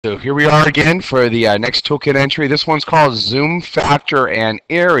So here we are again for the next toolkit entry. This one's called Zoom Factor and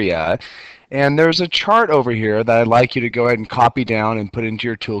Area. And there's a chart over here that I'd like you to go ahead and copy down and put into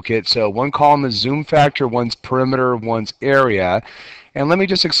your toolkit. So one column is Zoom Factor, one's Perimeter, one's Area. And let me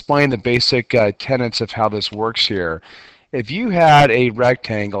just explain the basic tenets of how this works here. If you had a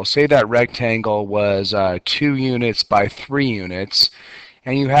rectangle, say that rectangle was 2 units by 3 units,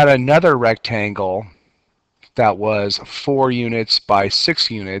 and you had another rectangle that was 4 units by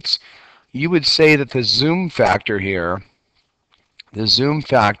 6 units, you would say that the zoom factor here, the zoom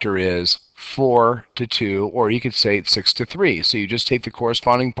factor is 4 to 2, or you could say it's 6 to 3. So you just take the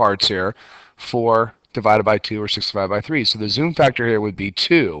corresponding parts here, 4 divided by 2 or 6 divided by 3. So the zoom factor here would be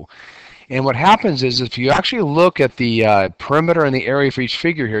 2. And what happens is if you actually look at the perimeter and the area for each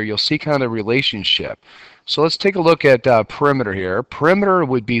figure here, you'll see kind of the relationship. So let's take a look at perimeter here. Perimeter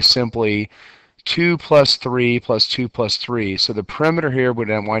would be simply 2 plus 3 plus 2 plus 3. So the perimeter here would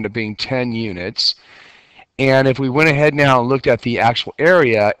wind up being 10 units. And if we went ahead now and looked at the actual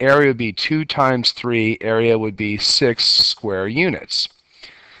area, area would be 2 times 3, area would be 6 square units.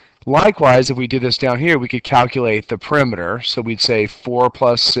 Likewise, if we did this down here, we could calculate the perimeter. So we'd say 4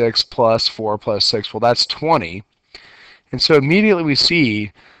 plus 6 plus 4 plus 6. Well, that's 20. And so immediately we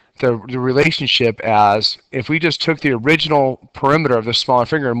see the relationship as if we just took the original perimeter of the smaller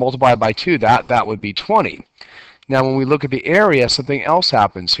finger and multiplied by 2, that would be 20. Now when we look at the area, something else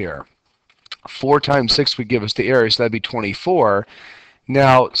happens here. 4 times 6 would give us the area, so that'd be 24.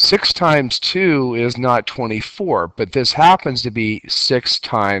 Now 6 times 2 is not 24, but this happens to be 6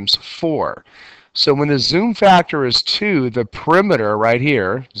 times 4. So when the zoom factor is 2, the perimeter right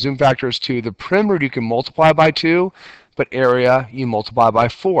here, zoom factor is 2, the perimeter you can multiply by 2, but area you multiply by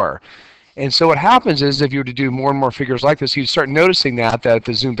 4. And so what happens is if you were to do more and more figures like this, you'd start noticing that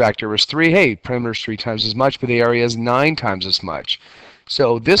the zoom factor is 3. Hey, perimeter is 3 times as much, but the area is 9 times as much.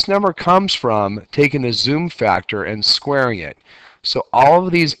 So this number comes from taking the zoom factor and squaring it. So all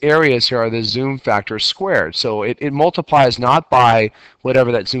of these areas here are the zoom factor squared. So it multiplies not by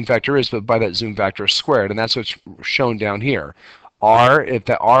whatever that zoom factor is, but by that zoom factor squared. And that's what's shown down here. R, if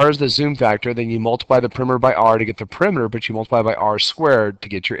the R is the zoom factor, then you multiply the perimeter by R to get the perimeter, but you multiply by R squared to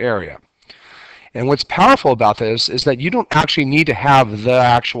get your area. And what's powerful about this is that you don't actually need to have the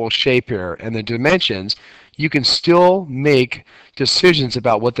actual shape here and the dimensions. You can still make decisions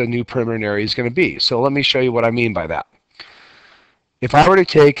about what the new perimeter and area is going to be. So let me show you what I mean by that. If I were to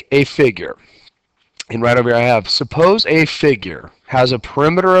take a figure, and right over here I have, suppose a figure has a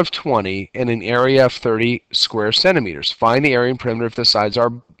perimeter of 20 and an area of 30 square centimeters. Find the area and perimeter if the sides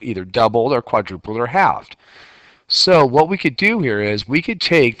are either doubled or quadrupled or halved. So what we could do here is we could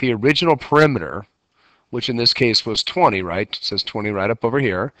take the original perimeter, which in this case was 20, right? It says 20 right up over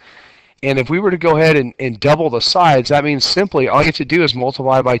here. And if we were to go ahead and double the sides, that means simply all you have to do is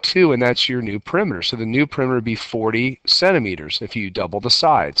multiply by 2, and that's your new perimeter. So the new perimeter would be 40 centimeters if you double the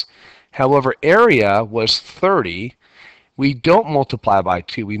sides. However, area was 30. We don't multiply by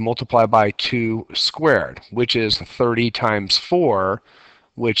 2. We multiply by 2 squared, which is 30 times 4,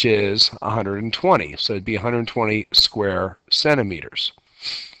 which is 120. So it'd be 120 square centimeters.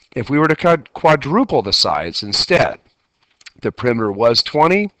 If we were to quadruple the sides instead, the perimeter was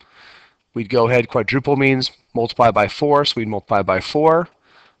 20. We'd go ahead, quadruple means multiply by 4, so we'd multiply by 4.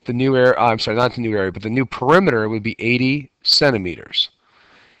 The new area, I'm sorry, not the new area, but the new perimeter would be 80 centimeters.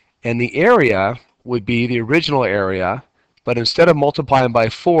 And the area would be the original area, but instead of multiplying by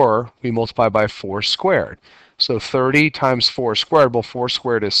 4, we multiply by 4 squared. So 30 times 4 squared, well 4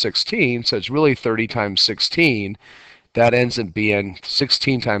 squared is 16, so it's really 30 times 16. That ends up being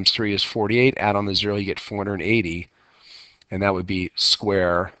 16 times 3 is 48. Add on the 0, you get 480, and that would be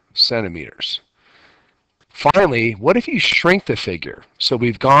square centimeters. Finally, what if you shrink the figure? So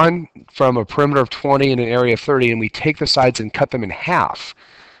we've gone from a perimeter of 20 and an area of 30, and we take the sides and cut them in half.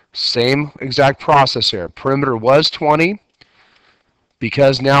 Same exact process here. Perimeter was 20.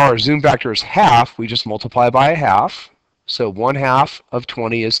 Because now our zoom factor is half, we just multiply by a half. So 1/2 of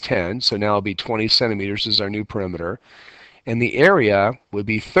 20 is 10. So now it'll be 20 centimeters is our new perimeter. And the area would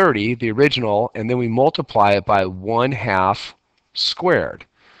be 30, the original, and then we multiply it by 1/2 squared.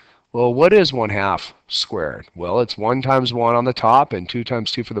 Well, what is 1/2 squared? Well, it's 1 times 1 on the top and 2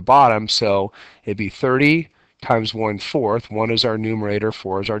 times 2 for the bottom, so it'd be 30 times 1/4. 1 is our numerator,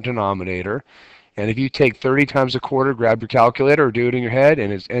 4 is our denominator. And if you take 30 times a quarter, grab your calculator or do it in your head,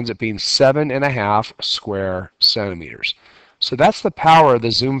 and it ends up being 7.5 square centimeters. So that's the power of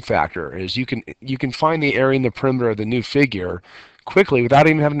the zoom factor, is you can find the area and the perimeter of the new figure quickly without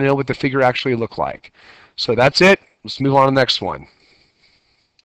even having to know what the figure actually looked like. So that's it. Let's move on to the next one.